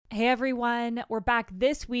Hey everyone, we're back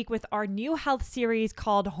this week with our new health series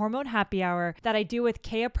called Hormone Happy Hour that I do with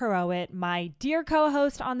Kea Perowit, my dear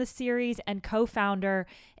co-host on the series and co-founder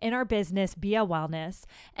in our business, Bia Wellness.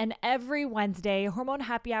 And every Wednesday, Hormone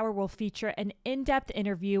Happy Hour will feature an in-depth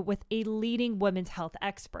interview with a leading women's health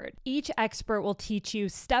expert. Each expert will teach you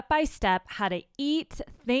step by step how to eat,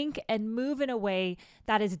 think, and move in a way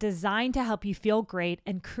that is designed to help you feel great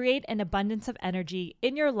and create an abundance of energy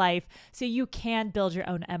in your life so you can build your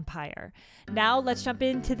own empire. Now let's jump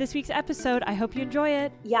into this week's episode. I hope you enjoy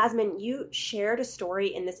it. Yasmin, you shared a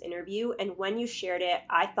story in this interview, and when you shared it,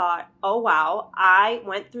 I thought, oh wow, I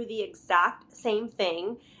went through the exact same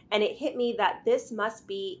thing, and it hit me that this must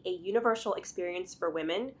be a universal experience for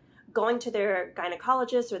women going to their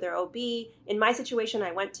gynecologist or their OB. In my situation,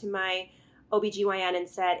 I went to my OBGYN and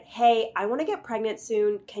said, hey, I want to get pregnant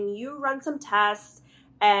soon. Can you run some tests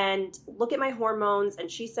and look at my hormones? And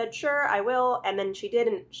she said, sure, I will. And then she did,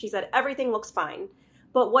 and she said, everything looks fine.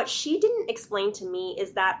 But what she didn't explain to me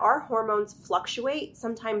is that our hormones fluctuate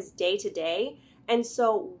sometimes day to day. And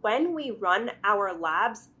so when we run our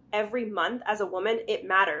labs every month as a woman, it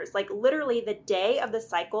matters. Like literally the day of the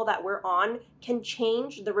cycle that we're on can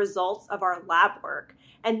change the results of our lab work.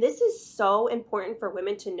 And this is so important for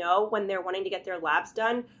women to know when they're wanting to get their labs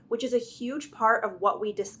done, which is a huge part of what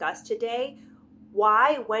we discussed today.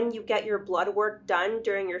 Why, when you get your blood work done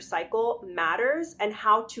during your cycle, matters, and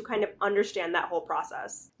how to kind of understand that whole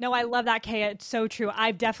process. No, I love that, Kea. It's so true.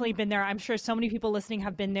 I've definitely been there. I'm sure so many people listening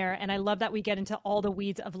have been there. And I love that we get into all the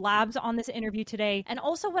weeds of labs on this interview today. And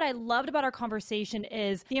also what I loved about our conversation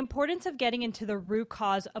is the importance of getting into the root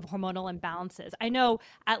cause of hormonal imbalances. I know,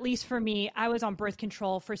 at least for me, I was on birth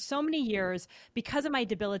control for so many years because of my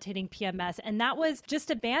debilitating PMS. And that was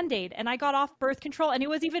just a Band-Aid. And I got off birth control and it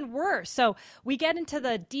was even worse. So we get into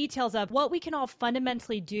the details of what we can all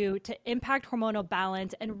fundamentally do to impact hormonal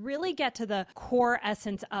balance and really get to the core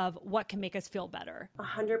essence of what can make us feel better.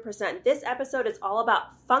 100%. This episode is all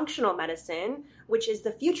about functional medicine, which is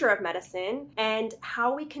the future of medicine, and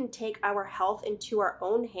how we can take our health into our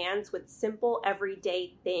own hands with simple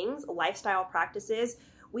everyday things, lifestyle practices.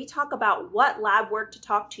 We talk about what lab work to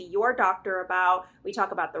talk to your doctor about. We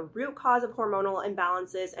talk about the root cause of hormonal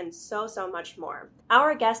imbalances and so much more.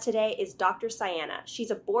 Our guest today is Dr. Soyona. She's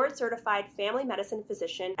a board-certified family medicine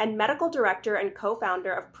physician and medical director and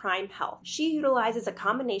co-founder of Prime Health. She utilizes a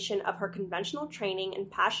combination of her conventional training and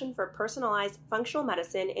passion for personalized functional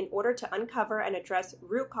medicine in order to uncover and address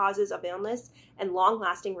root causes of illness and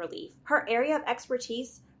long-lasting relief. Her area of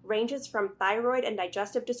expertise ranges from thyroid and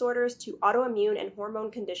digestive disorders to autoimmune and hormone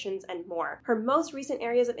conditions and more. Her most recent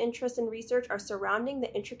areas of interest and research are surrounding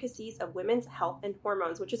the intricacies of women's health and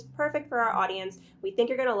hormones, which is perfect for our audience. We think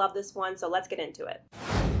you're going to love this one, so let's get into it.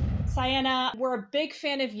 Soyona, we're a big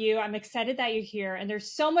fan of you. I'm excited that you're here, and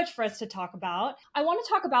there's so much for us to talk about. I want to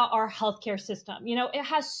talk about our healthcare system. You know, it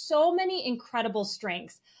has so many incredible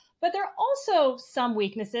strengths, but there are also some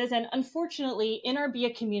weaknesses. And unfortunately, in our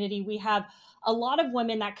BIA community, we have a lot of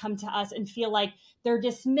women that come to us and feel like they're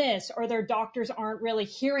dismissed or their doctors aren't really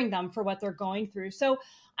hearing them for what they're going through. So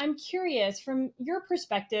I'm curious, from your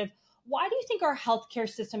perspective, why do you think our healthcare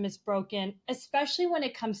system is broken, especially when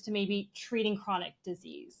it comes to maybe treating chronic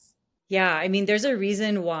disease? Yeah, I mean, there's a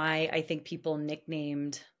reason why I think people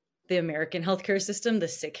nicknamed the American healthcare system the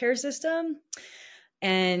sick care system.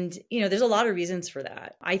 And, you know, there's a lot of reasons for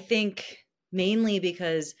that. I think mainly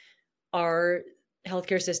because our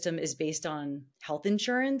healthcare system is based on health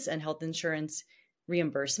insurance and health insurance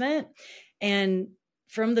reimbursement. And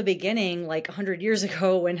from the beginning, like 100 years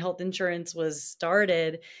ago when health insurance was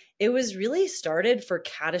started, it was really started for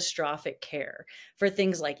catastrophic care, for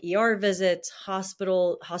things like ER visits,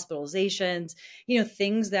 hospitalizations, you know,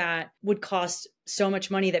 things that would cost so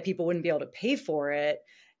much money that people wouldn't be able to pay for it.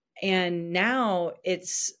 And now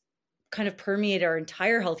it's kind of permeated our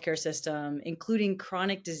entire healthcare system, including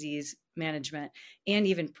chronic disease management and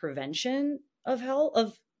even prevention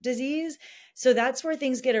of disease. So that's where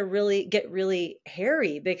things get really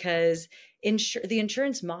hairy, because the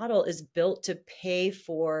insurance model is built to pay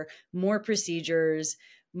for more procedures,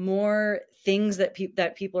 more things that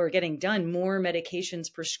people are getting done, more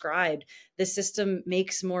medications prescribed. The system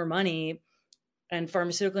makes more money, and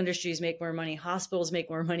pharmaceutical industries make more money, hospitals make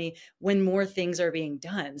more money when more things are being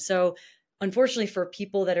done. So unfortunately, for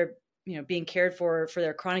people that are being cared for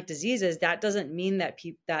their chronic diseases, that doesn't mean that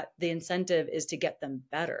the incentive is to get them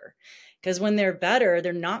better. Because when they're better,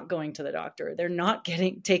 they're not going to the doctor. They're not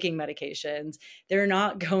taking medications. They're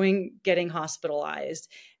not getting hospitalized,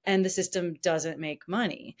 and the system doesn't make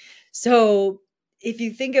money. So if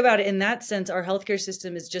you think about it in that sense, our healthcare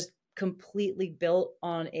system is just completely built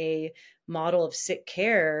on a model of sick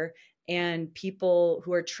care, and people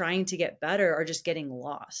who are trying to get better are just getting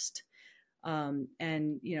lost. And,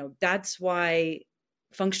 that's why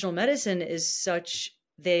functional medicine is such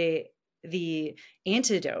the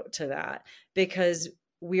antidote to that, because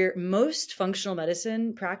most functional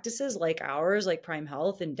medicine practices like ours, like Prime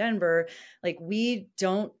Health in Denver, like we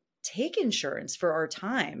don't take insurance for our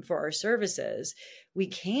time, for our services. We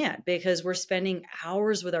can't, because we're spending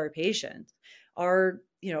hours with our patients. Our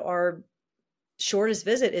shortest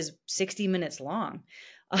visit is 60 minutes long.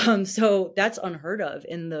 So that's unheard of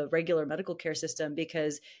in the regular medical care system,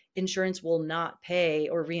 because insurance will not pay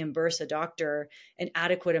or reimburse a doctor an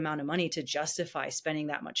adequate amount of money to justify spending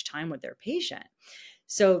that much time with their patient.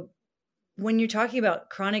 So when you're talking about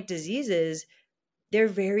chronic diseases, they're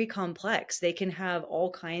very complex. They can have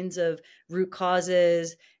all kinds of root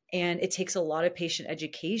causes, and it takes a lot of patient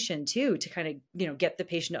education too, to kind of, get the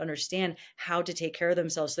patient to understand how to take care of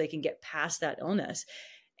themselves so they can get past that illness.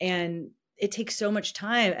 And it takes so much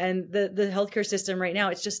time. And the healthcare system right now,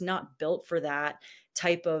 it's just not built for that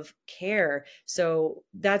type of care. So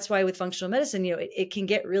that's why with functional medicine, it can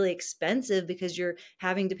get really expensive, because you're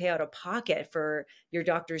having to pay out of pocket for your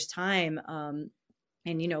doctor's time. And,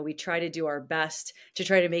 we try to do our best to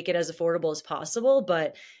try to make it as affordable as possible,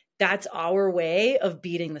 but that's our way of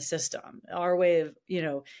beating the system, our way of,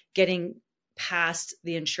 getting past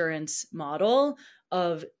the insurance model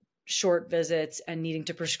of short visits and needing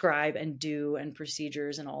to prescribe and do and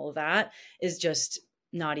procedures and all of that is just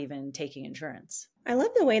not even taking insurance. I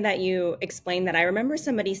love the way that you explained that. I remember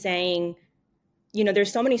somebody saying,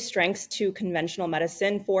 there's so many strengths to conventional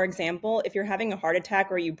medicine. For example, if you're having a heart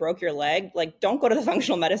attack or you broke your leg, like, don't go to the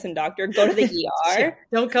functional medicine doctor, go to the ER. Yeah,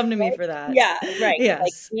 don't come to me for that. Yeah, right. Yes.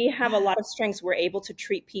 Like, we have a lot of strengths. We're able to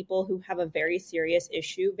treat people who have a very serious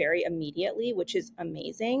issue very immediately, which is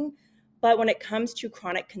amazing. But when it comes to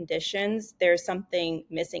chronic conditions, there's something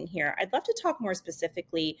missing here. I'd love to talk more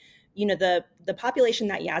specifically. The population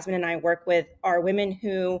that Yasmin and I work with are women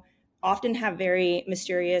who often have very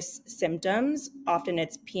mysterious symptoms. Often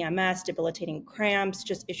it's PMS, debilitating cramps,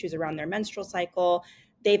 just issues around their menstrual cycle.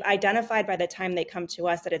 They've identified by the time they come to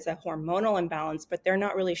us that it's a hormonal imbalance, but they're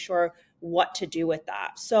not really sure what to do with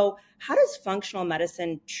that. So how does functional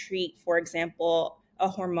medicine treat, for example, a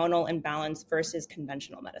hormonal imbalance versus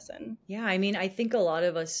conventional medicine? Yeah, I think a lot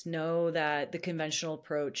of us know that the conventional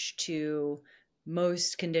approach to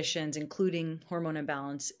most conditions, including hormone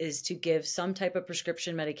imbalance, is to give some type of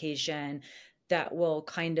prescription medication that will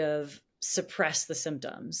kind of suppress the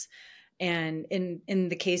symptoms. And in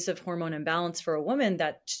the case of hormone imbalance for a woman,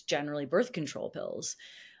 that's generally birth control pills.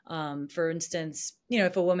 For instance,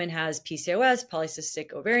 if a woman has PCOS,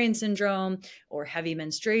 polycystic ovarian syndrome, or heavy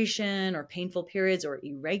menstruation, or painful periods, or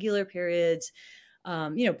irregular periods,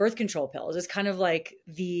 birth control pills is kind of like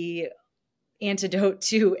the antidote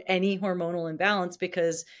to any hormonal imbalance,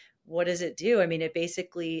 because what does it do? It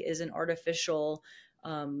basically is an artificial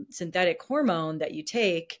synthetic hormone that you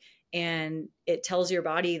take, and it tells your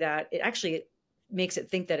body that it actually makes it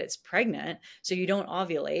think that it's pregnant, so you don't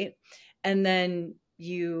ovulate. And then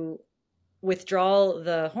you withdraw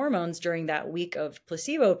the hormones during that week of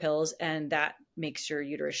placebo pills, and that makes your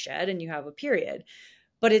uterus shed and you have a period.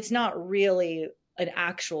 But it's not really an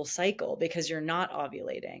actual cycle, because you're not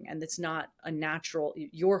ovulating, and it's not a natural,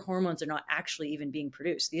 your hormones are not actually even being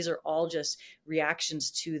produced. These are all just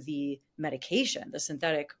reactions to the medication, the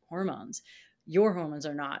synthetic hormones. Your hormones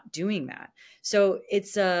are not doing that. So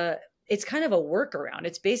it's kind of a workaround.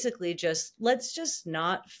 It's basically just, let's just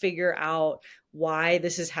not figure out why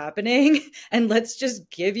this is happening, and let's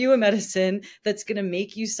just give you a medicine that's going to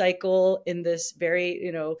make you cycle in this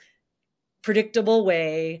very, predictable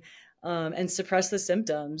way, and suppress the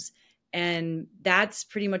symptoms. And that's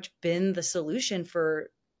pretty much been the solution for,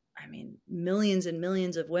 millions and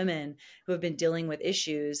millions of women who have been dealing with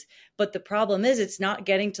issues. But the problem is, it's not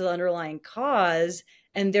getting to the underlying cause,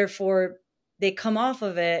 and therefore they come off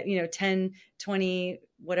of it, 10, 20,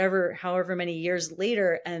 whatever, however many years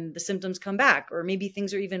later, and the symptoms come back, or maybe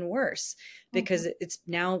things are even worse, because it's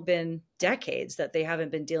now been decades that they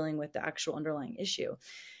haven't been dealing with the actual underlying issue.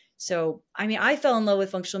 So, I fell in love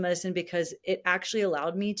with functional medicine because it actually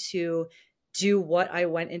allowed me to do what I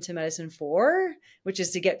went into medicine for, which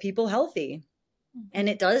is to get people healthy. And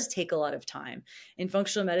it does take a lot of time. In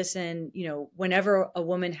functional medicine, whenever a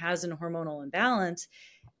woman has a hormonal imbalance,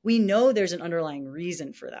 we know there's an underlying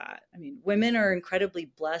reason for that. Women are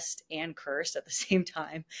incredibly blessed and cursed at the same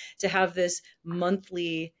time to have this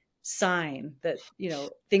monthly sign that,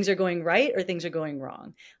 things are going right or things are going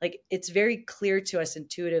wrong. Like, it's very clear to us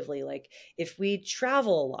intuitively, like if we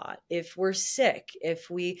travel a lot, if we're sick, if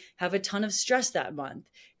we have a ton of stress that month,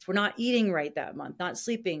 if we're not eating right that month, not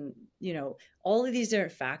sleeping, all of these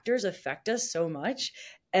different factors affect us so much.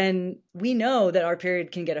 And we know that our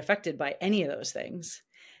period can get affected by any of those things.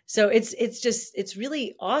 So it's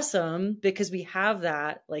really awesome because we have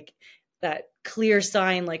that, like, that clear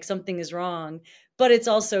sign, like something is wrong. But it's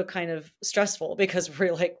also kind of stressful because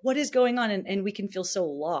we're like, what is going on? And we can feel so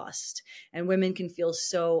lost, and women can feel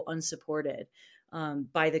so unsupported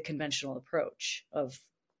by the conventional approach of,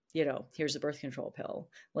 here's a birth control pill.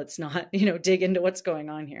 Let's not, dig into what's going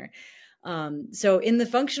on here. So in the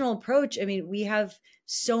functional approach, I mean, we have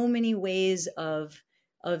so many ways of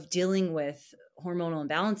dealing with hormonal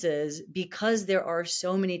imbalances because there are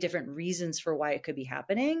so many different reasons for why it could be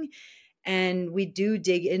happening. And we do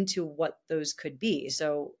dig into what those could be.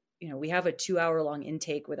 So, we have a 2-hour-long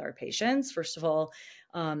intake with our patients, first of all.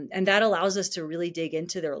 And that allows us to really dig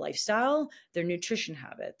into their lifestyle, their nutrition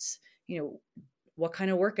habits. What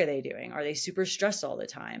kind of work are they doing? Are they super stressed all the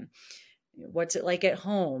time? What's it like at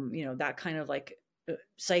home? That kind of like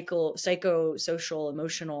psychosocial,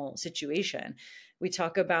 emotional situation. We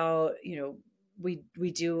talk about,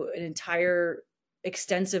 we do an entire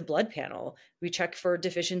extensive blood panel. We check for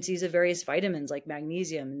deficiencies of various vitamins like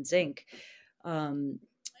magnesium and zinc.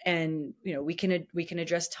 And, we can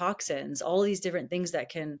address toxins, all these different things that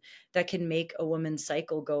can make a woman's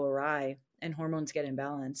cycle go awry and hormones get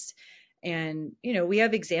imbalanced. And, we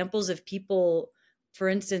have examples of people. For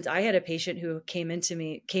instance, I had a patient who came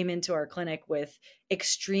into our clinic with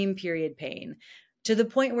extreme period pain, to the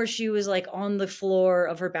point where she was like on the floor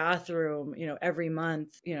of her bathroom, every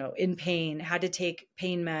month, in pain, had to take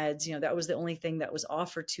pain meds. That was the only thing that was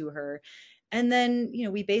offered to her. And then,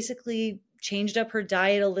 we basically changed up her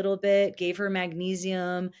diet a little bit, gave her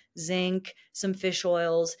magnesium, zinc, some fish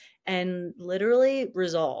oils, and literally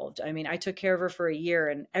resolved. I mean, I took care of her for a year,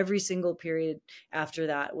 and every single period after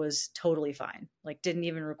that was totally fine. Like, didn't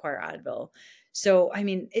even require Advil. So, I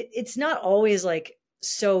mean, it's not always like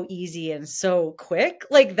so easy and so quick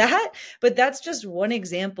like that, but that's just one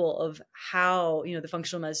example of how, the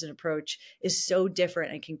functional medicine approach is so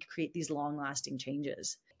different and can create these long-lasting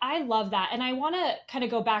changes. I love that. And I want to kind of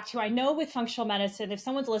go back to, I know with functional medicine, if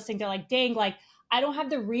someone's listening, they're like, dang, like, I don't have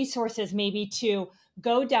the resources maybe to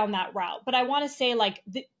go down that route. But I want to say, like,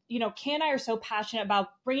 Kay and I are so passionate about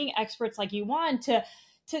bringing experts like you on to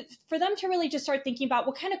for them to really just start thinking about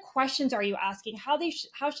what kind of questions are you asking,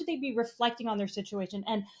 how should they be reflecting on their situation.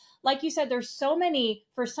 And like you said, there's so many,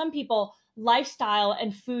 for some people, lifestyle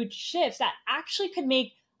and food shifts that actually could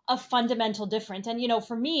make a fundamental difference. And,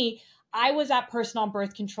 for me, I was that person on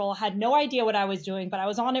birth control, had no idea what I was doing, but I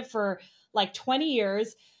was on it for like 20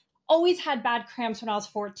 years, always had bad cramps when I was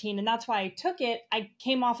 14. And that's why I took it. I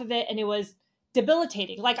came off of it and it was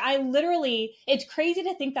debilitating. Like, I literally, it's crazy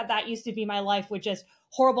to think that that used to be my life, with just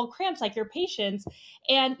horrible cramps like your patients.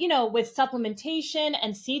 And, with supplementation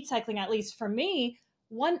and seed cycling, at least for me,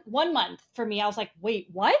 one month for me, I was like, wait,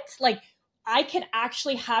 what? Like, I can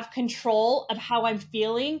actually have control of how I'm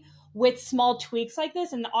feeling with small tweaks like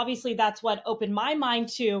this. And obviously that's what opened my mind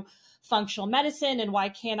to functional medicine and why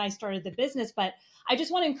Kay and I started the business. But I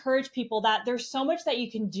just want to encourage people that there's so much that you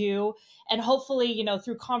can do. And hopefully,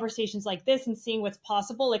 through conversations like this and seeing what's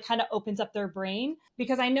possible, it kind of opens up their brain,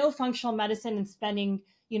 because I know functional medicine and spending,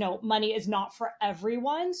 money is not for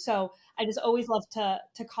everyone. So I just always love to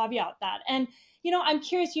caveat that. And, I'm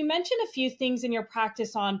curious, you mentioned a few things in your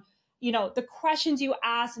practice on, the questions you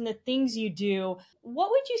ask and the things you do. What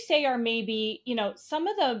would you say are maybe, some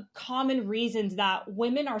of the common reasons that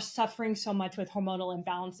women are suffering so much with hormonal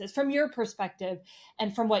imbalances from your perspective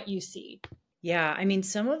and from what you see? Yeah, I mean,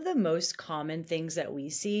 some of the most common things that we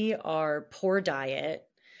see are poor diet,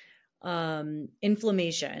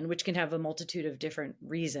 inflammation, which can have a multitude of different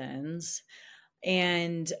reasons,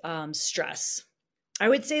 and stress. I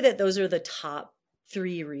would say that those are the top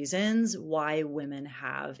 3 reasons why women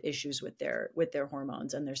have issues with their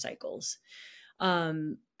hormones and their cycles. I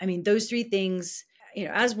mean, those 3 things,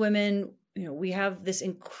 as women, we have this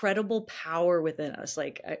incredible power within us,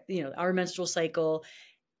 like, our menstrual cycle.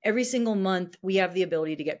 Every single month, we have the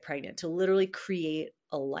ability to get pregnant, to literally create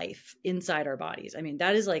a life inside our bodies. I mean,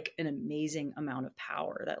 that is like an amazing amount of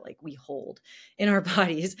power that like we hold in our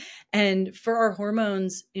bodies. And for our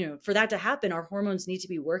hormones, for that to happen, our hormones need to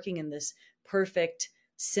be working in this perfect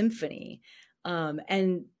symphony.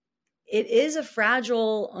 And it is a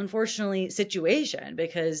fragile, unfortunately, situation,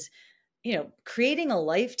 because creating a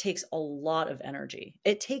life takes a lot of energy.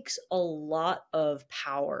 It takes a lot of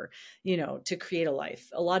power, to create a life,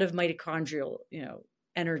 a lot of mitochondrial,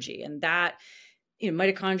 energy. And that,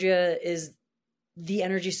 mitochondria is the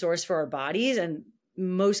energy source for our bodies and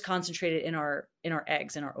most concentrated in our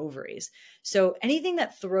eggs and our ovaries. So anything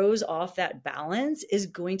that throws off that balance is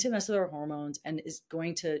going to mess with our hormones and is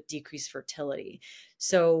going to decrease fertility.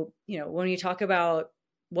 So, when you talk about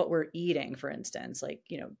what we're eating, for instance, like,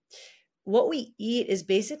 what we eat is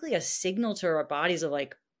basically a signal to our bodies of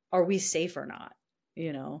like, are we safe or not?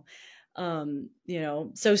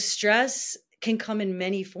 So stress can come in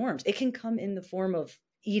many forms. It can come in the form of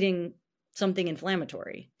eating something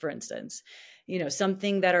inflammatory, for instance,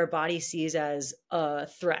 something that our body sees as a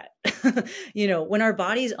threat. When our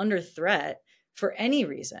body's under threat for any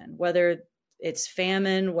reason, whether it's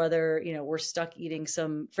famine, whether, we're stuck eating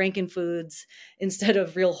some frankenfoods instead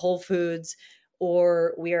of real whole foods,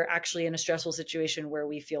 or we are actually in a stressful situation where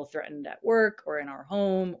we feel threatened at work or in our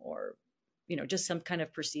home, or, just some kind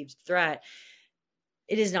of perceived threat,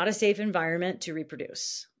 it is not a safe environment to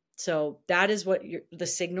reproduce. So that is what the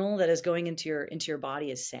signal that is going into your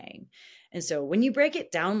body is saying. And so when you break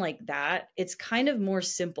it down like that, it's kind of more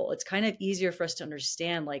simple. It's kind of easier for us to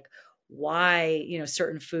understand like why,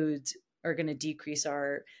 certain foods are going to decrease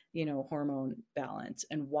our, hormone balance,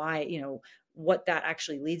 and why, what that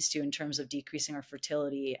actually leads to in terms of decreasing our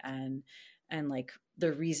fertility and like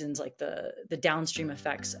the reasons, like the downstream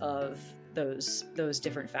effects of those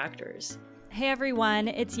different factors. Hey everyone,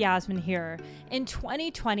 it's Yasmin here. In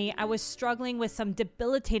 2020, I was struggling with some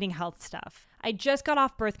debilitating health stuff. I just got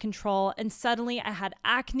off birth control and suddenly I had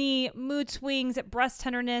acne, mood swings, breast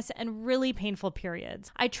tenderness, and really painful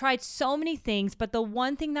periods. I tried so many things, but the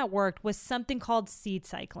one thing that worked was something called seed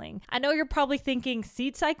cycling. I know you're probably thinking,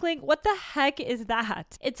 seed cycling? What the heck is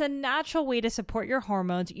that? It's a natural way to support your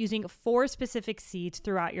hormones using 4 specific seeds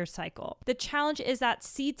throughout your cycle. The challenge is that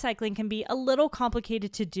seed cycling can be a little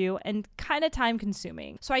complicated to do and kind of time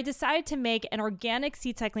consuming. So I decided to make an organic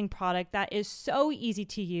seed cycling product that is so easy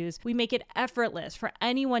to use. We make it effortless for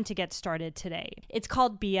anyone to get started today. It's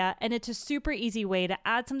called Bia, and it's a super easy way to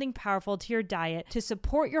add something powerful to your diet to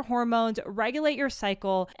support your hormones, regulate your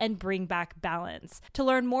cycle, and bring back balance. To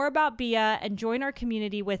learn more about Bia and join our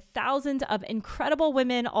community with thousands of incredible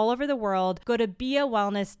women all over the world, go to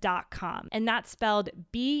biawellness.com, and that's spelled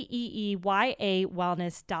BEEYA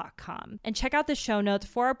wellness.com. And check out the show notes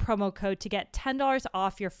for our promo code to get $10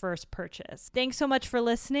 off your first purchase. Thanks so much for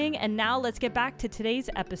listening, and now let's get back to today's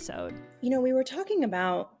episode. We were talking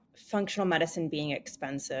about functional medicine being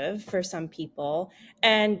expensive for some people,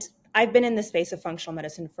 and I've been in the space of functional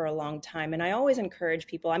medicine for a long time, and I always encourage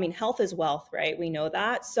people, health is wealth, right? We know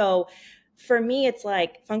that. So for me, it's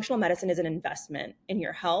like functional medicine is an investment in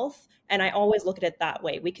your health. And I always look at it that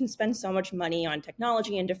way. We can spend so much money on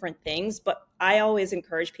technology and different things, but I always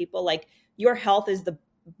encourage people, like, your health is the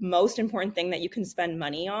most important thing that you can spend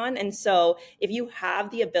money on. And so if you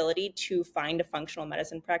have the ability to find a functional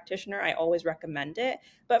medicine practitioner, I always recommend it.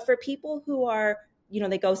 But for people who are,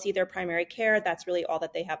 they go see their primary care, that's really all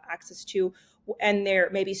that they have access to, and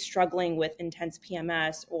they're maybe struggling with intense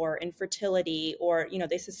PMS or infertility, or,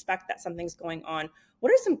 they suspect that something's going on.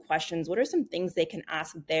 What are some questions? What are some things they can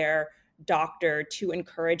ask their doctor to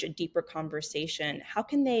encourage a deeper conversation? How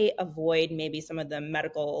can they avoid maybe some of the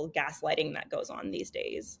medical gaslighting that goes on these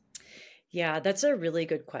days? Yeah, that's a really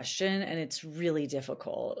good question. And it's really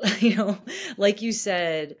difficult. Like you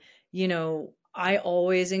said, I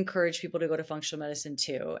always encourage people to go to functional medicine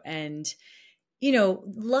too. And,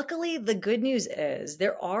 luckily the good news is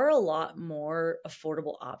there are a lot more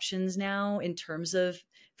affordable options now in terms of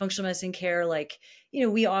functional medicine care. Like,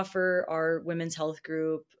 we offer our women's health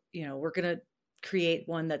group, we're going to create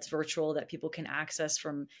one that's virtual that people can access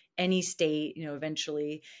from any state,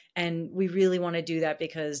 eventually. And we really want to do that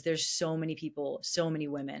because there's so many people, so many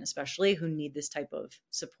women, especially, who need this type of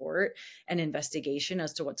support and investigation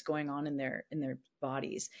as to what's going on in their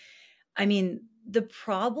bodies. The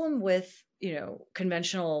problem with,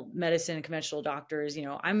 conventional medicine and conventional doctors,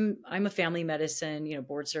 I'm a family medicine,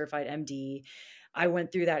 board certified MD. I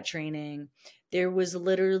went through that training. There was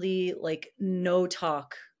literally like no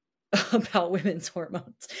talk about women's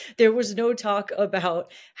hormones. There was no talk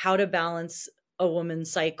about how to balance a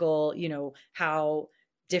woman's cycle, how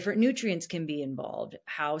different nutrients can be involved,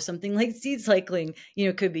 how something like seed cycling,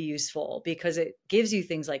 could be useful because it gives you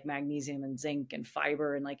things like magnesium and zinc and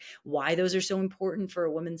fiber, and like why those are so important for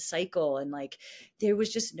a woman's cycle. And like, there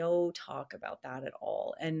was just no talk about that at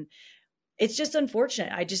all. And it's just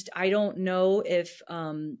unfortunate. I don't know if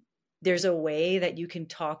there's a way that you can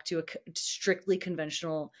talk to a strictly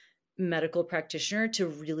conventional medical practitioner to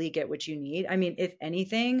really get what you need. I mean, if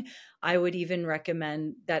anything, I would even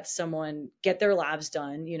recommend that someone get their labs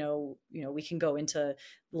done. We can go into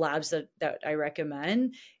labs that I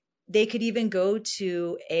recommend. They could even go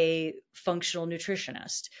to a functional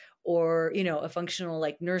nutritionist or, a functional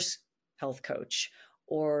like nurse health coach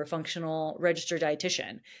or functional registered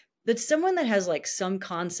dietitian. That's someone that has like some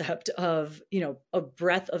concept of, the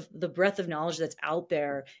breadth of knowledge that's out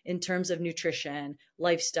there in terms of nutrition,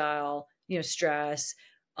 lifestyle, stress,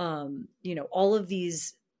 all of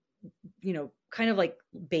these, kind of like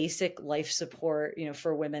basic life support,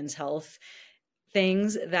 for women's health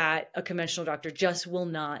things that a conventional doctor just will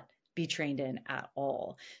not be trained in at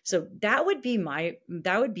all. So that would be my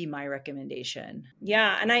recommendation.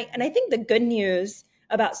 Yeah. And I think the good news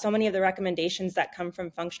about so many of the recommendations that come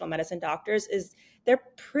from functional medicine doctors is they're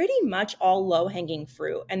pretty much all low-hanging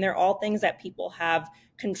fruit. And they're all things that people have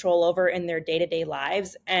control over in their day-to-day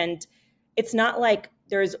lives. And it's not like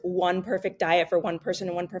there's one perfect diet for one person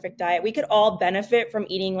and one perfect diet. We could all benefit from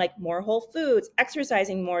eating like more whole foods,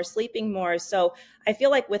 exercising more, sleeping more. So I feel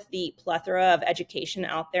like with the plethora of education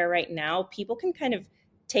out there right now, people can kind of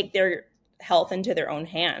take their health into their own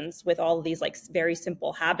hands with all of these like very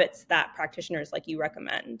simple habits that practitioners like you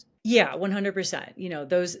recommend. Yeah, 100%.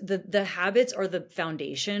 Those, the habits are the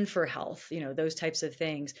foundation for health, those types of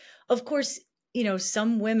things. Of course,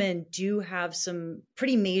 some women do have some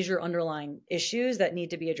pretty major underlying issues that need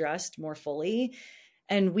to be addressed more fully.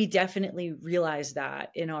 And we definitely realize that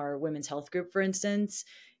in our women's health group, for instance.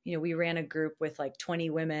 We ran a group with like 20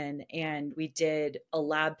 women and we did a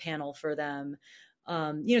lab panel for them.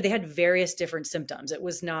 They had various different symptoms. It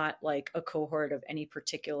was not like a cohort of any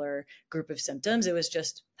particular group of symptoms. It was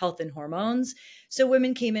just health and hormones. So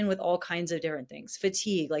women came in with all kinds of different things,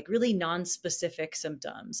 fatigue, like really non-specific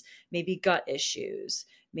symptoms, maybe gut issues,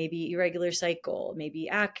 maybe irregular cycle, maybe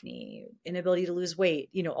acne, inability to lose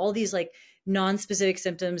weight, all these like non-specific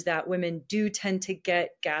symptoms that women do tend to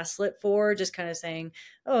get gaslit for, just kind of saying,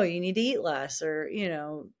 oh, you need to eat less, or,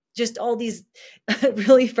 just all these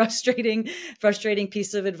really frustrating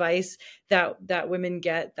pieces of advice that women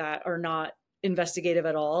get that are not investigative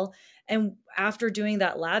at all. And after doing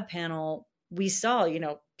that lab panel, we saw,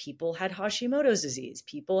 people had Hashimoto's disease,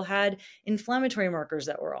 people had inflammatory markers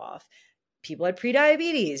that were off, people had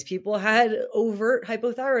prediabetes, people had overt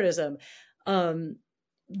hypothyroidism.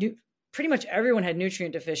 Pretty much everyone had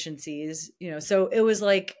nutrient deficiencies, so it was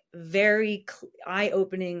like very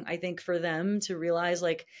eye-opening, I think, for them to realize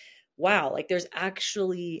like, wow, like there's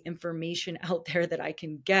actually information out there that I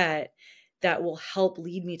can get that will help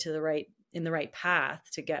lead me to the right path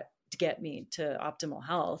to get me to optimal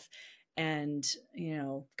health. And,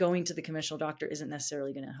 going to the conventional doctor isn't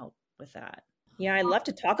necessarily going to help with that. Yeah, I'd love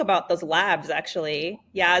to talk about those labs, actually.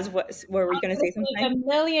 Yeah, what were you going to say something? $1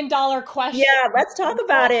 million question. Yeah, let's talk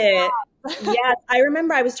about it. Yes, I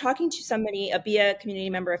remember I was talking to somebody, a BIA community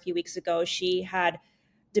member a few weeks ago. She had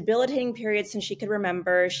debilitating periods since she could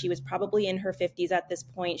remember. She was probably in her 50s at this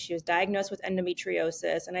point. She was diagnosed with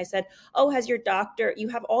endometriosis. And I said, oh, you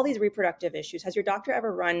have all these reproductive issues. Has your doctor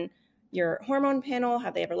ever run your hormone panel?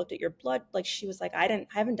 Have they ever looked at your blood? Like, she was like, I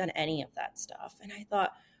haven't done any of that stuff. And I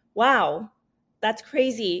thought, wow, that's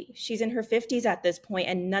crazy. She's in her 50s at this point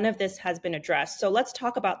and none of this has been addressed. So let's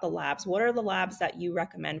talk about the labs. What are the labs that you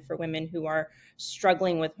recommend for women who are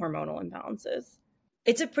struggling with hormonal imbalances?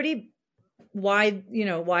 It's a pretty wide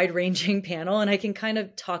ranging panel. And I can kind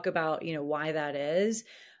of talk about, why that is.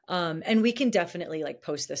 And we can definitely like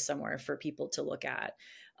post this somewhere for people to look at.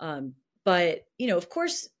 But, of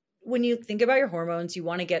course, when you think about your hormones, you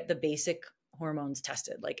want to get the basic hormones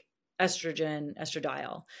tested, like estrogen,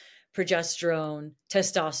 estradiol, progesterone,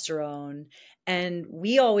 testosterone. And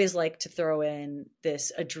we always like to throw in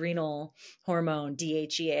this adrenal hormone,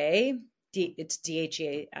 DHEA. It's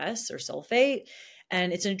DHEAS or sulfate.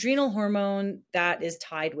 And it's an adrenal hormone that is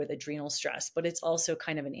tied with adrenal stress, but it's also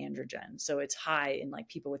kind of an androgen. So it's high in like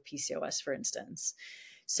people with PCOS, for instance.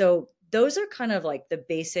 So those are kind of like the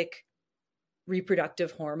basic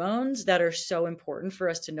reproductive hormones that are so important for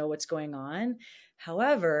us to know what's going on.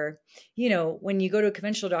 However, when you go to a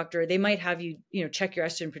conventional doctor, they might have you, check your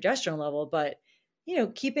estrogen progesterone level, but,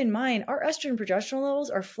 keep in mind our estrogen progesterone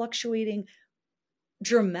levels are fluctuating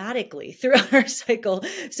dramatically throughout our cycle.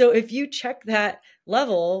 So if you check that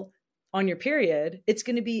level on your period, it's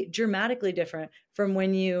going to be dramatically different from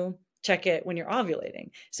when you check it when you're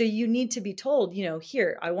ovulating. So you need to be told,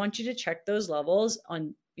 here, I want you to check those levels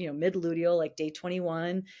on, mid-luteal, like day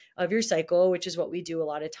 21 of your cycle, which is what we do a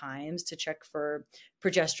lot of times to check for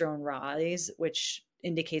progesterone rise, which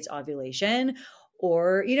indicates ovulation,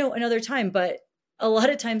 or, another time. But a lot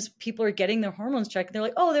of times people are getting their hormones checked and they're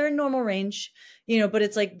like, oh, they're in normal range, but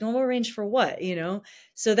it's like normal range for what,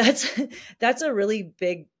 So that's a really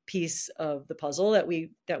big piece of the puzzle that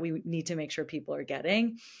we need to make sure people are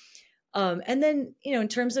getting. And then, in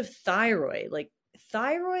terms of thyroid, like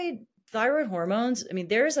thyroid hormones, I mean,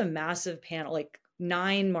 there's a massive panel, like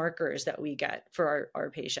 9 markers that we get for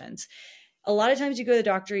our patients. A lot of times you go to the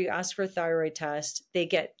doctor, you ask for a thyroid test, they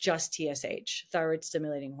get just TSH, thyroid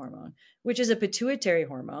stimulating hormone, which is a pituitary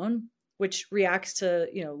hormone, which reacts to,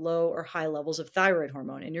 low or high levels of thyroid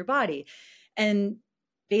hormone in your body. And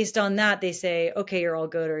based on that, they say, okay, you're all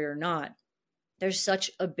good or you're not. There's such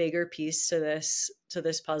a bigger piece to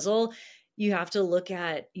this puzzle. You have to look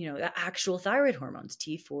at, the actual thyroid hormones,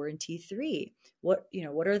 T4 and T3.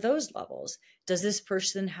 What are those levels? Does this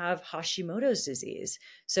person have Hashimoto's disease?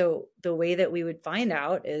 So the way that we would find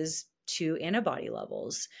out is 2 antibody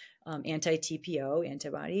levels, anti-TPO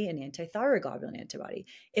antibody and anti-thyroid globulin antibody.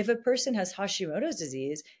 If a person has Hashimoto's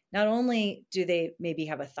disease, not only do they maybe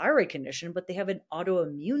have a thyroid condition, but they have an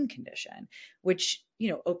autoimmune condition, which,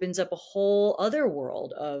 opens up a whole other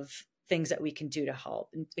world of things that we can do to help,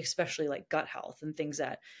 and especially like gut health and things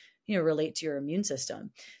that, relate to your immune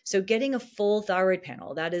system. So getting a full thyroid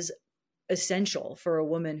panel, that is essential for a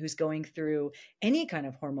woman who's going through any kind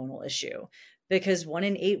of hormonal issue, because 1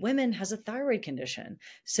 in 8 women has a thyroid condition.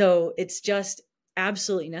 So it's just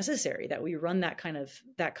absolutely necessary that we run that kind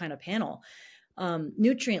of panel.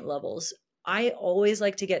 Nutrient levels. I always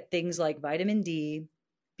like to get things like vitamin D,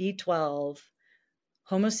 B12,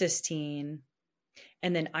 homocysteine,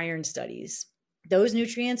 and then iron studies. Those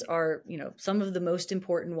nutrients are, some of the most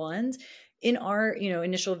important ones. In our,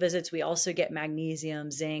 initial visits, we also get magnesium,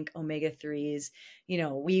 zinc, omega-3s.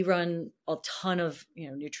 We run a ton of,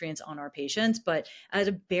 nutrients on our patients, but at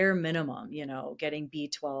a bare minimum, getting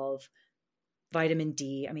B12, vitamin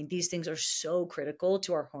D. I mean, these things are so critical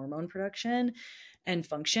to our hormone production and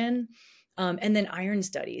function. And then iron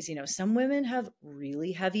studies, some women have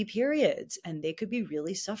really heavy periods and they could be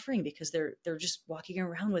really suffering because they're just walking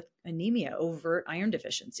around with anemia, overt iron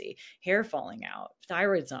deficiency, hair falling out,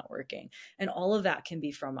 thyroid's not working. And all of that can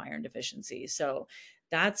be from iron deficiency. So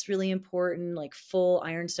that's really important, like full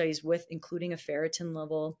iron studies with including a ferritin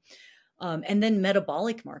level. And then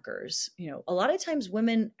metabolic markers. A lot of times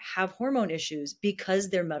women have hormone issues because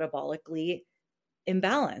they're metabolically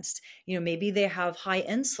imbalanced. Maybe they have high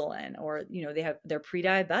insulin, or they're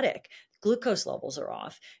pre-diabetic, glucose levels are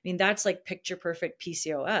off. I mean, that's like picture perfect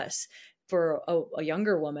PCOS for a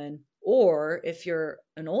younger woman. Or if you're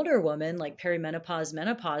an older woman, like perimenopause,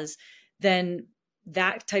 menopause, then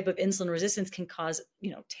that type of insulin resistance can cause,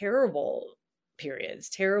 terrible periods,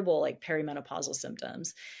 terrible like perimenopausal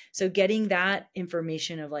symptoms. So getting that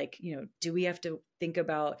information of like, do we have to think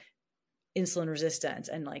about insulin resistance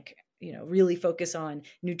and like, really focus on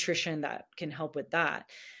nutrition that can help with that.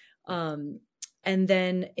 And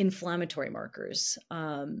then inflammatory markers,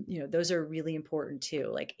 those are really important too,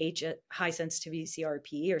 like high sensitivity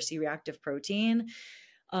CRP or C-reactive protein.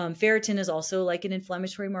 Ferritin is also like an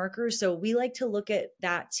inflammatory marker. So we like to look at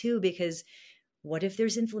that too, because what if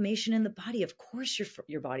there's inflammation in the body? Of course,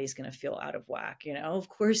 your body is going to feel out of whack. Of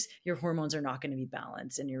course, your hormones are not going to be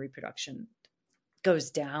balanced and your reproduction goes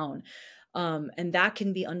down. And that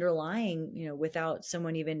can be underlying, without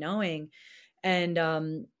someone even knowing. And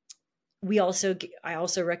I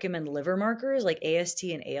also recommend liver markers like AST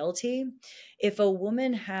and ALT. If a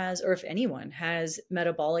woman has, or if anyone has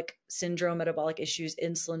metabolic syndrome, metabolic issues,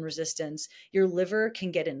 insulin resistance, your liver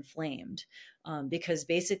can get inflamed. Because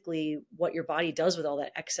basically what your body does with all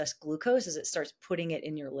that excess glucose is it starts putting it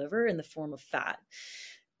in your liver in the form of fat.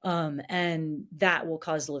 And that will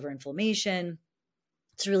cause liver inflammation.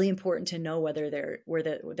 It's really important to know whether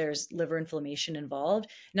there's liver inflammation involved.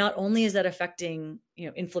 Not only is that affecting,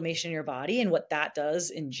 inflammation in your body and what that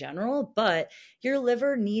does in general, but your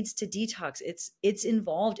liver needs to detox. It's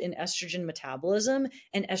involved in estrogen metabolism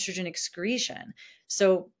and estrogen excretion.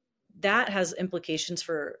 So that has implications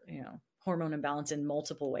for, hormone imbalance in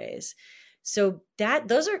multiple ways. So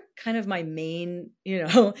those are kind of my main,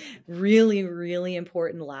 really, really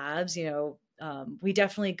important labs. We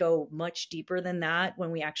definitely go much deeper than that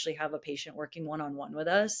when we actually have a patient working one-on-one with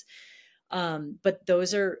us. But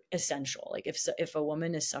those are essential. Like if a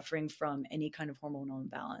woman is suffering from any kind of hormonal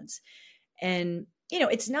imbalance, and,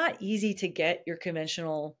 it's not easy to get your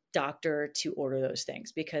conventional doctor to order those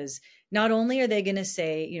things, because not only are they going to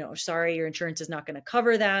say, sorry, your insurance is not going to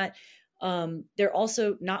cover that. They're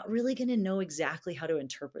also not really going to know exactly how to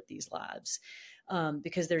interpret these labs,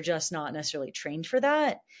 because they're just not necessarily trained for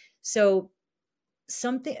that. So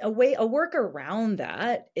a work around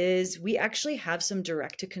that is we actually have some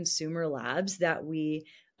direct to consumer labs that we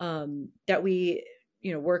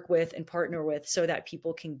work with and partner with so that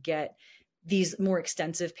people can get these more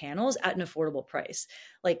extensive panels at an affordable price.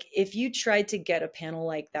 Like if you tried to get a panel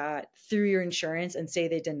like that through your insurance and say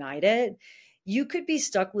they denied it, you could be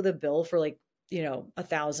stuck with a bill for like,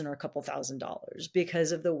 $1,000 or a couple $1,000s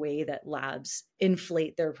because of the way that labs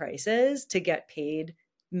inflate their prices to get paid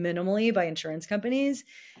minimally by insurance companies.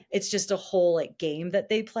 It's just a whole like game that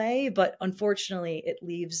they play, but unfortunately it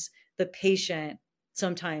leaves the patient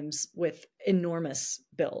sometimes with enormous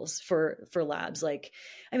bills for labs. Like,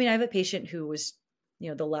 I mean, I have a patient who was,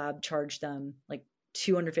 the lab charged them like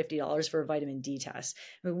 $250 for a vitamin D test.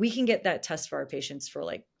 I mean, we can get that test for our patients for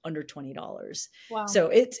like under $20. Wow. So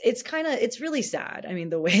it's really sad. I mean,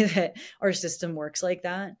 the way that our system works like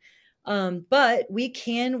that. But we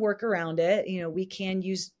can work around it. We can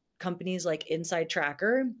use companies like Inside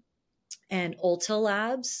Tracker and Ulta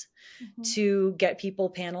Labs to get people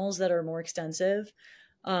panels that are more extensive.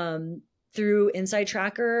 Through Inside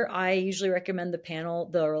Tracker, I usually recommend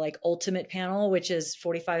the like ultimate panel, which is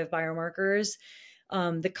 45 biomarkers.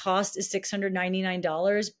 The cost is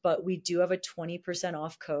 $699, but we do have a 20%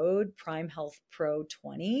 off code, Prime Health Pro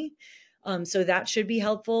 20. So that should be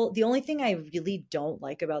helpful. The only thing I really don't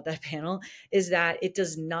like about that panel is that it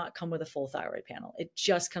does not come with a full thyroid panel. It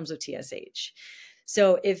just comes with TSH.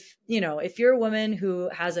 So if you're a woman who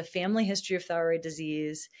has a family history of thyroid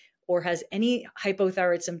disease or has any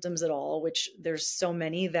hypothyroid symptoms at all, which there's so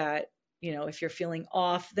many that, if you're feeling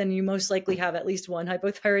off, then you most likely have at least one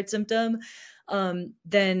hypothyroid symptom.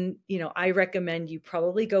 Then, I recommend you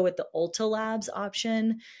probably go with the Ulta Labs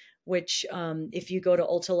option, which if you go to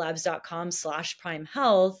ultalabs.com/prime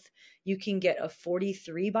health, you can get a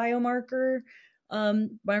 43 biomarker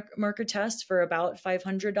marker test for about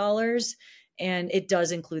 $500. And it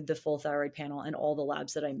does include the full thyroid panel and all the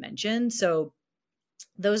labs that I mentioned. So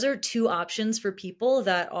those are two options for people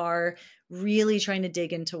that are really trying to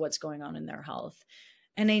dig into what's going on in their health.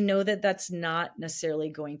 And I know that that's not necessarily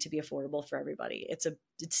going to be affordable for everybody. It's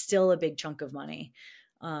still a big chunk of money.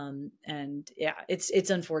 And yeah, it's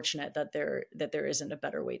unfortunate that there isn't a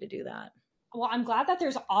better way to do that. Well, I'm glad that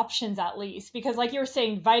there's options at least, because like you were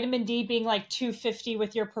saying, vitamin D being like $250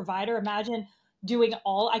 with your provider. Imagine doing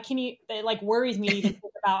it like worries me to even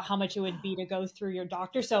think about how much it would be to go through your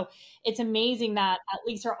doctor. So it's amazing that at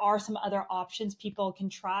least there are some other options people can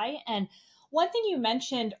try. And one thing you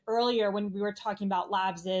mentioned earlier when we were talking about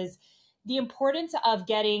labs is the importance of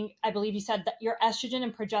getting, I believe you said, that your estrogen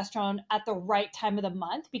and progesterone at the right time of the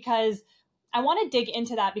month, because I want to dig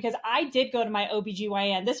into that because I did go to my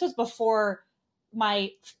OBGYN. This was before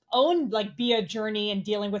my own like BIA journey and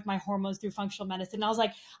dealing with my hormones through functional medicine. And I was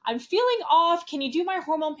like, I'm feeling off. Can you do my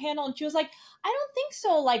hormone panel? And she was like, I don't think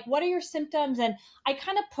so. Like, what are your symptoms? And I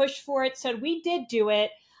kind of pushed for it. So we did do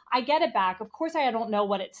it. I get it back. Of course, I don't know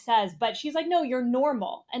what it says, but she's like, no, you're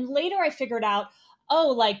normal. And later I figured out,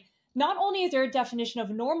 like, not only is there a definition of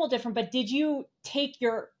normal different, but did you take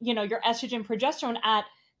your estrogen progesterone at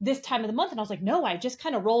this time of the month? And I was like, no, I just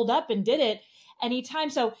kind of rolled up and did it anytime.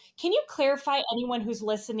 So can you clarify anyone who's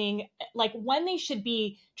listening, like when they should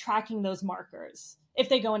be tracking those markers if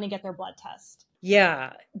they go in and get their blood test?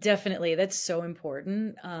 Yeah, definitely. That's so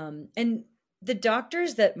important. And the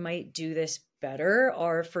doctors that might do this better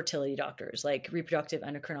are fertility doctors, like reproductive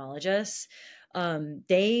endocrinologists.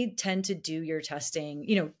 They tend to do your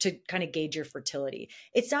testing, to kind of gauge your fertility.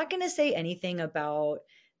 It's not going to say anything about,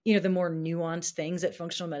 the more nuanced things that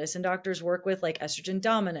functional medicine doctors work with, like estrogen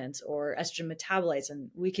dominance or estrogen metabolites. And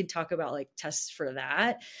we can talk about like tests for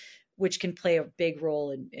that, which can play a big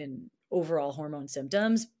role in overall hormone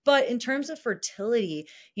symptoms. But in terms of fertility,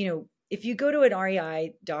 if you go to an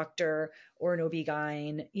REI doctor or an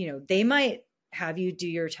OB-GYN, they might have you do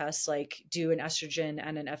your tests, like do an estrogen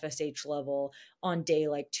and an FSH level on day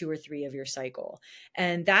like 2 or 3 of your cycle.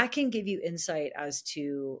 And that can give you insight as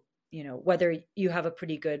to, whether you have a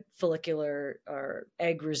pretty good follicular or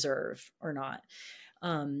egg reserve or not.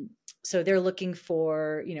 So they're looking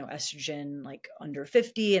for, estrogen like under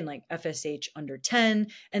 50 and like FSH under 10.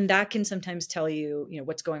 And that can sometimes tell you,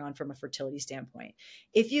 what's going on from a fertility standpoint.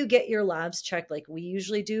 If you get your labs checked, like we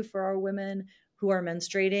usually do for our women who are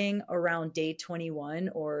menstruating around day 21,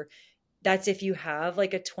 or that's if you have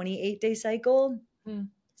like a 28-day cycle.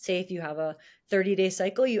 Say if you have a 30-day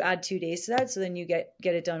cycle, you add 2 days to that. So then you get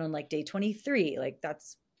it done on like day 23. Like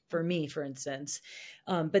that's for me, for instance.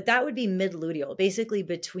 But that would be mid-luteal, basically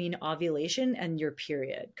between ovulation and your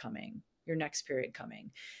next period coming.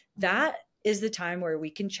 That is the time where we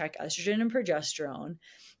can check estrogen and progesterone.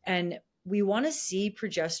 And we want to see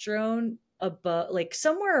progesterone above, like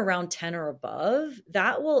somewhere around 10 or above,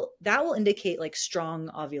 that will indicate like strong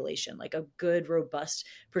ovulation, like a good, robust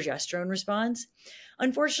progesterone response.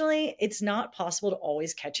 Unfortunately, it's not possible to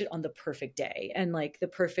always catch it on the perfect day and like the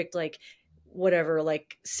perfect, like whatever,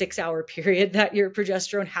 like 6-hour period that your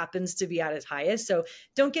progesterone happens to be at its highest. So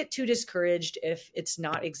don't get too discouraged if it's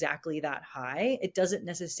not exactly that high. It doesn't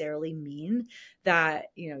necessarily mean that,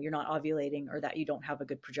 you're not ovulating or that you don't have a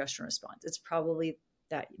good progesterone response. It's probably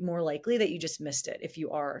that more likely that you just missed it if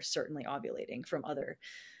you are certainly ovulating from other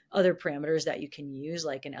parameters that you can use,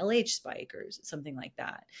 like an LH spike or something like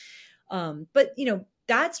that. But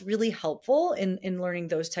that's really helpful in learning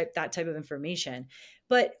that type of information.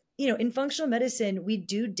 But in functional medicine, we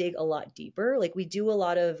do dig a lot deeper. Like we do a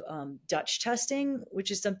lot of Dutch testing,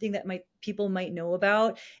 which is something that people might know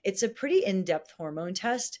about. It's a pretty in-depth hormone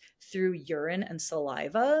test through urine and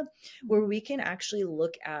saliva, where we can actually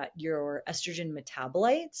look at your estrogen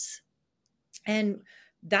metabolites. And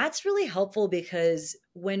that's really helpful because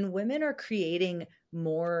when women are creating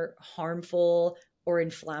more harmful or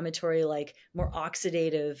inflammatory, like more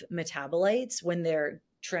oxidative metabolites, when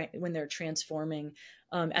they're transforming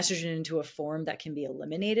estrogen into a form that can be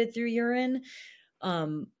eliminated through urine,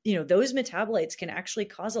 those metabolites can actually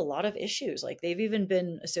cause a lot of issues. Like they've even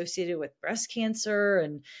been associated with breast cancer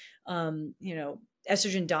and,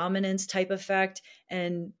 estrogen dominance type effect.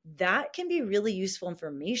 And that can be really useful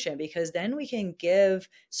information because then we can give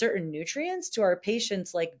certain nutrients to our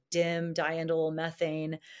patients like DIM, diindole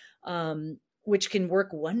methane, which can work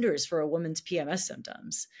wonders for a woman's PMS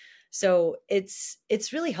symptoms. So it's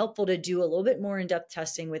really helpful to do a little bit more in-depth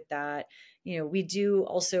testing with that. We do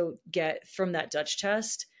also get from that Dutch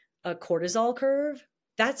test a cortisol curve.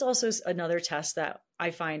 That's also another test that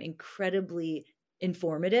I find incredibly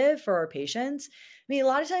informative for our patients. I mean, a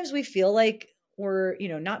lot of times we feel like we're,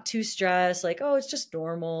 not too stressed, like, oh, it's just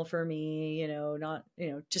normal for me, not,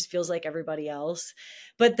 just feels like everybody else.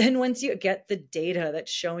 But then once you get the data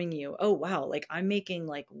that's showing you, oh, wow, like I'm making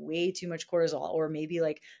like way too much cortisol, or maybe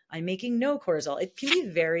like I'm making no cortisol, it can be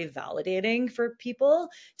very validating for people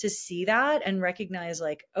to see that and recognize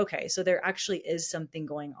like, okay, so there actually is something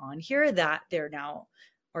going on here that there now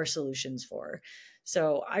are solutions for.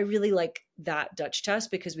 So I really like that Dutch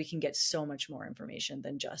test because we can get so much more information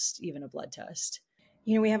than just even a blood test.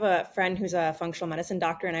 We have a friend who's a functional medicine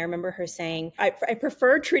doctor, and I remember her saying, I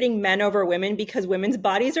prefer treating men over women because women's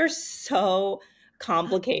bodies are so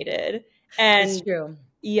complicated. And it's true.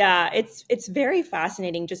 Yeah, it's very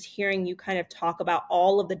fascinating just hearing you kind of talk about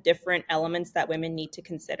all of the different elements that women need to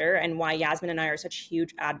consider and why Yasmin and I are such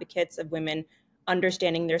huge advocates of women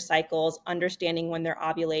understanding their cycles, understanding when they're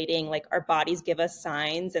ovulating, like our bodies give us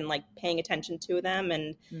signs and like paying attention to them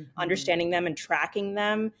and understanding them and tracking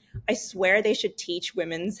them. I swear they should teach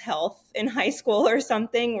women's health in high school or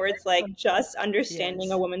something where it's like just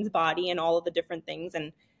understanding a woman's body and all of the different things.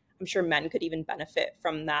 And I'm sure men could even benefit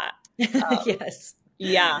from that. Yes.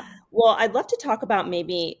 Yeah. Well, I'd love to talk about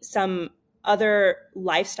maybe some other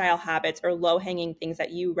lifestyle habits or low-hanging things that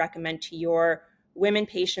you recommend to your women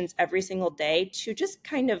patients every single day to just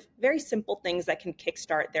kind of very simple things that can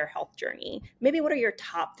kickstart their health journey. Maybe what are your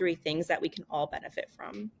top 3 things that we can all benefit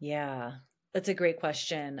from? Yeah, that's a great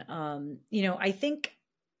question. I think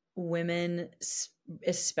women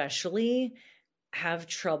especially have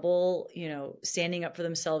trouble, standing up for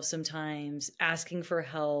themselves sometimes, asking for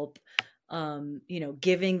help,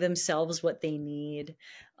 giving themselves what they need.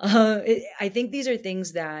 I think these are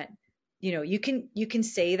things that, you can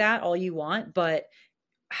say that all you want, but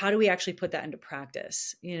how do we actually put that into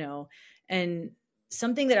practice? And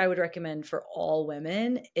something that I would recommend for all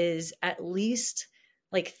women is at least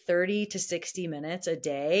like 30 to 60 minutes a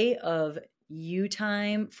day of you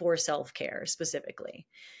time for self-care specifically.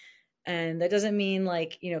 And that doesn't mean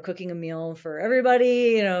like, cooking a meal for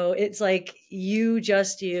everybody, it's like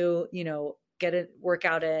get a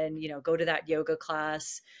workout in, go to that yoga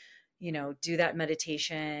class, do that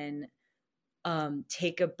meditation,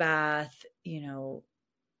 take a bath,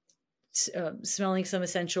 smelling some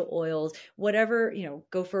essential oils, whatever,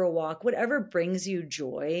 go for a walk, whatever brings you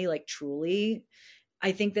joy, like truly.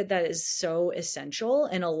 I think that is so essential.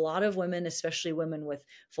 And a lot of women, especially women with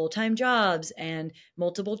full-time jobs and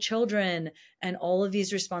multiple children and all of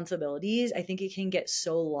these responsibilities, I think it can get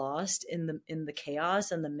so lost in the chaos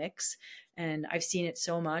and the mix. And I've seen it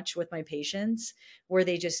so much with my patients where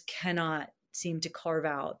they just cannot seem to carve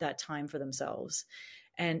out that time for themselves.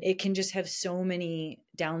 And it can just have so many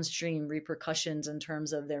downstream repercussions in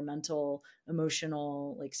terms of their mental,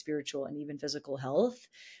 emotional, like spiritual, and even physical health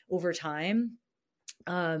over time.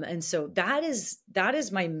 And so that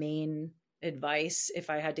is my main advice, if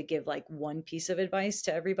I had to give like one piece of advice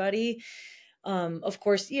to everybody, of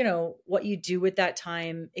course, what you do with that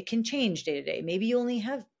time, it can change day to day. Maybe you only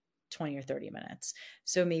have 20 or 30 minutes.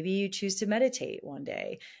 So maybe you choose to meditate one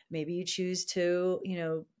day. Maybe you choose to,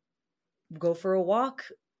 go for a walk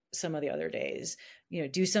some of the other days,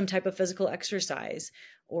 do some type of physical exercise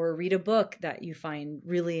or read a book that you find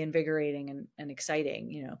really invigorating and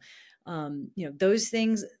exciting, those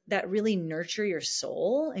things that really nurture your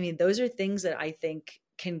soul. I mean, those are things that I think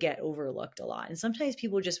can get overlooked a lot. And sometimes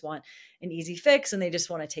people just want an easy fix and they just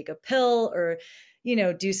want to take a pill or,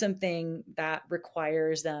 do something that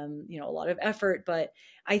requires them, a lot of effort. But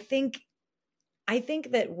I think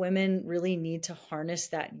that women really need to harness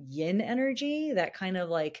that yin energy, that kind of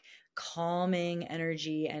like calming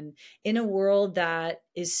energy. And in a world that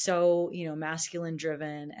is so, masculine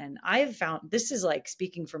driven. And I've found, this is like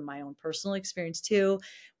speaking from my own personal experience too,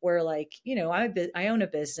 where like, I own a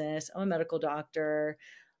business, I'm a medical doctor,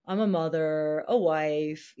 I'm a mother, a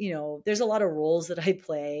wife, there's a lot of roles that I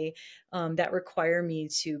play that require me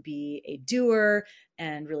to be a doer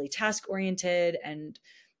and really task oriented and,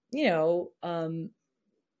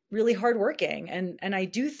 really hardworking. And I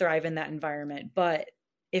do thrive in that environment. But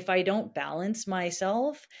if I don't balance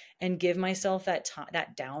myself and give myself that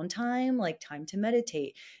downtime, like time to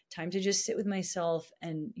meditate, time to just sit with myself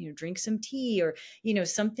and, drink some tea or,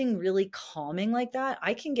 something really calming like that,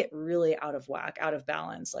 I can get really out of whack, out of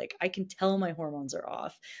balance. Like I can tell my hormones are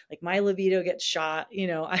off, like my libido gets shot.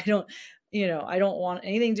 I don't want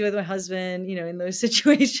anything to do with my husband, in those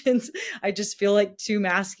situations. I just feel like too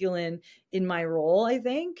masculine in my role, I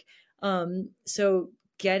think. So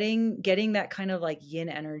getting that kind of like yin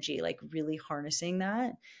energy, like really harnessing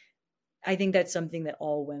that, I think that's something that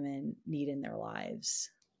all women need in their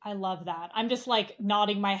lives. I love that. I'm just like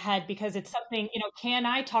nodding my head because it's something, Kay and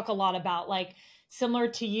I talk a lot about, like similar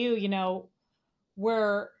to you,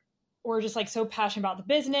 we're just like so passionate about the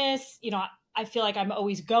business. I feel like I'm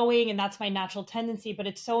always going and that's my natural tendency, but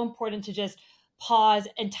it's so important to just pause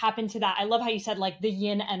and tap into that. I love how you said like the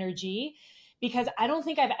yin energy, because I don't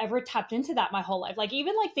think I've ever tapped into that my whole life. Like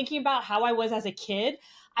even like thinking about how I was as a kid,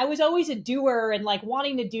 I was always a doer and like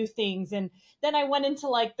wanting to do things. And then I went into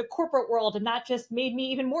like the corporate world and that just made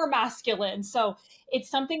me even more masculine. So it's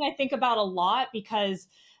something I think about a lot because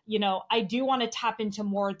I do want to tap into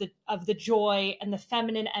more of the joy and the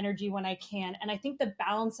feminine energy when I can. And I think the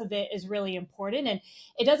balance of it is really important. And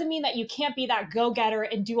it doesn't mean that you can't be that go-getter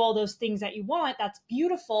and do all those things that you want. That's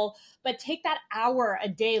beautiful. But take that hour a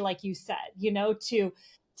day, like you said, to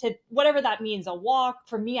whatever that means, a walk.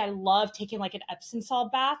 For me, I love taking like an Epsom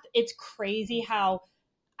salt bath. It's crazy how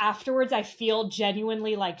afterwards I feel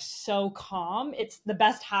genuinely like so calm. It's the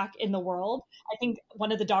best hack in the world. I think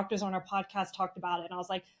one of the doctors on our podcast talked about it and I was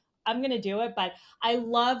like, I'm going to do it. But I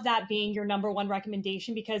love that being your number one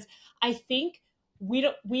recommendation because I think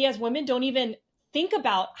we as women don't even think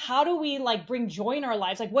about how do we like bring joy in our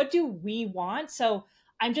lives? Like what do we want? So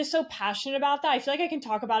I'm just so passionate about that. I feel like I can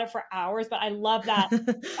talk about it for hours, but I love that.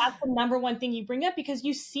 That's the number one thing you bring up because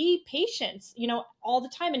you see patients, all the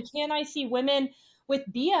time. And Kay and I see women with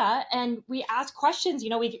Bia and we ask questions,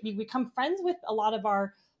 we become friends with a lot of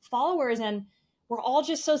our followers and we're all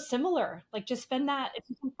just so similar. Like just spend that, if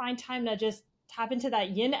you can find time to just tap into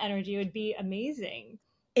that yin energy, it would be amazing.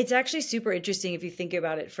 It's actually super interesting if you think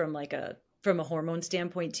about it from a hormone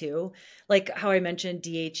standpoint too. Like how I mentioned,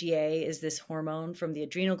 DHEA is this hormone from the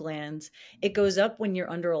adrenal glands. It goes up when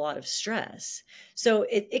you're under a lot of stress. So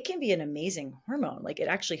it can be an amazing hormone. Like it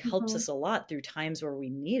actually helps us a lot through times where we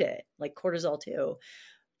need it, like cortisol too.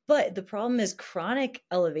 But the problem is chronic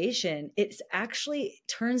elevation, it actually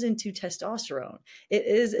turns into testosterone. It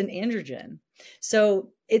is an androgen. So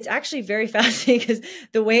it's actually very fascinating because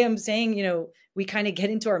the way I'm saying, we kind of get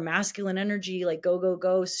into our masculine energy, like go, go,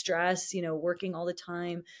 go, stress, working all the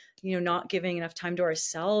time, not giving enough time to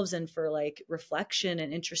ourselves and for like reflection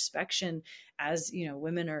and introspection as,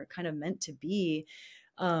 women are kind of meant to be.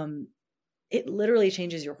 It literally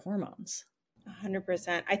changes your hormones.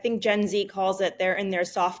 100%. I think Gen Z calls it they're in their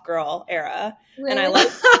soft girl era. Really? And I like,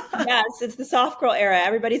 yes, it's the soft girl era.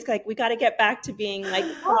 Everybody's like, we got to get back to being like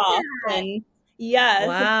soft. And yes.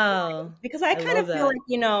 Wow. Because I kind of feel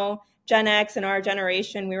like, Gen X and our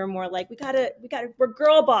generation, we were more like, we're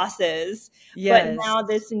girl bosses. Yes. But now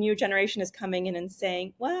this new generation is coming in and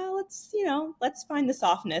saying, well, let's find the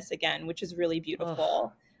softness again, which is really beautiful.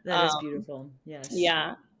 Oh, that is beautiful. Yes.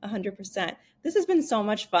 Yeah. 100%. This has been so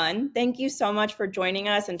much fun. Thank you so much for joining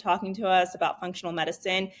us and talking to us about functional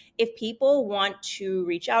medicine. If people want to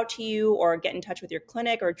reach out to you or get in touch with your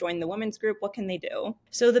clinic or join the women's group, what can they do?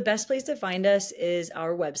 So the best place to find us is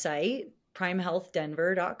our website,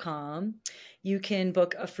 primehealthdenver.com. You can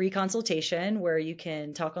book a free consultation where you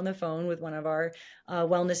can talk on the phone with one of our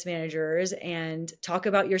wellness managers and talk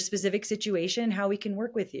about your specific situation, how we can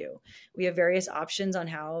work with you. We have various options on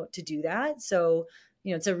how to do that. So,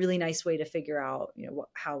 it's a really nice way to figure out,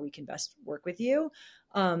 how we can best work with you.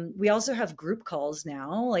 We also have group calls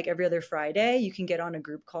now, like every other Friday. You can get on a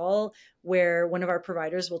group call where one of our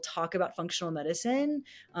providers will talk about functional medicine.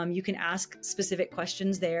 You can ask specific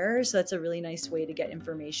questions there. So that's a really nice way to get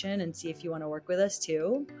information and see if you want to work with us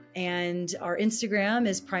too. And our Instagram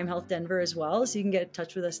is Prime Health Denver as well. So you can get in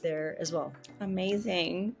touch with us there as well.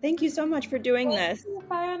 Amazing. Thank you so much for doing this.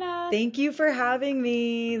 Thank you for having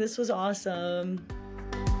me. This was awesome.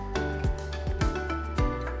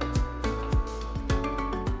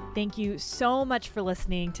 Thank you so much for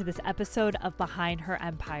listening to this episode of Behind Her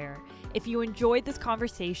Empire. If you enjoyed this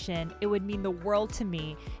conversation, it would mean the world to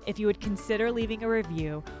me if you would consider leaving a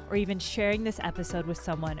review or even sharing this episode with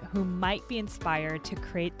someone who might be inspired to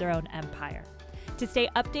create their own empire. To stay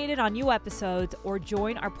updated on new episodes or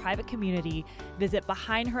join our private community, visit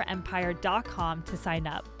behindherempire.com to sign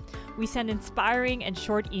up. We send inspiring and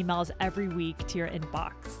short emails every week to your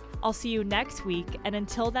inbox. I'll see you next week, and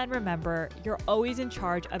until then, remember, you're always in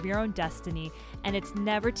charge of your own destiny, and it's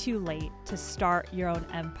never too late to start your own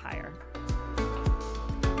empire.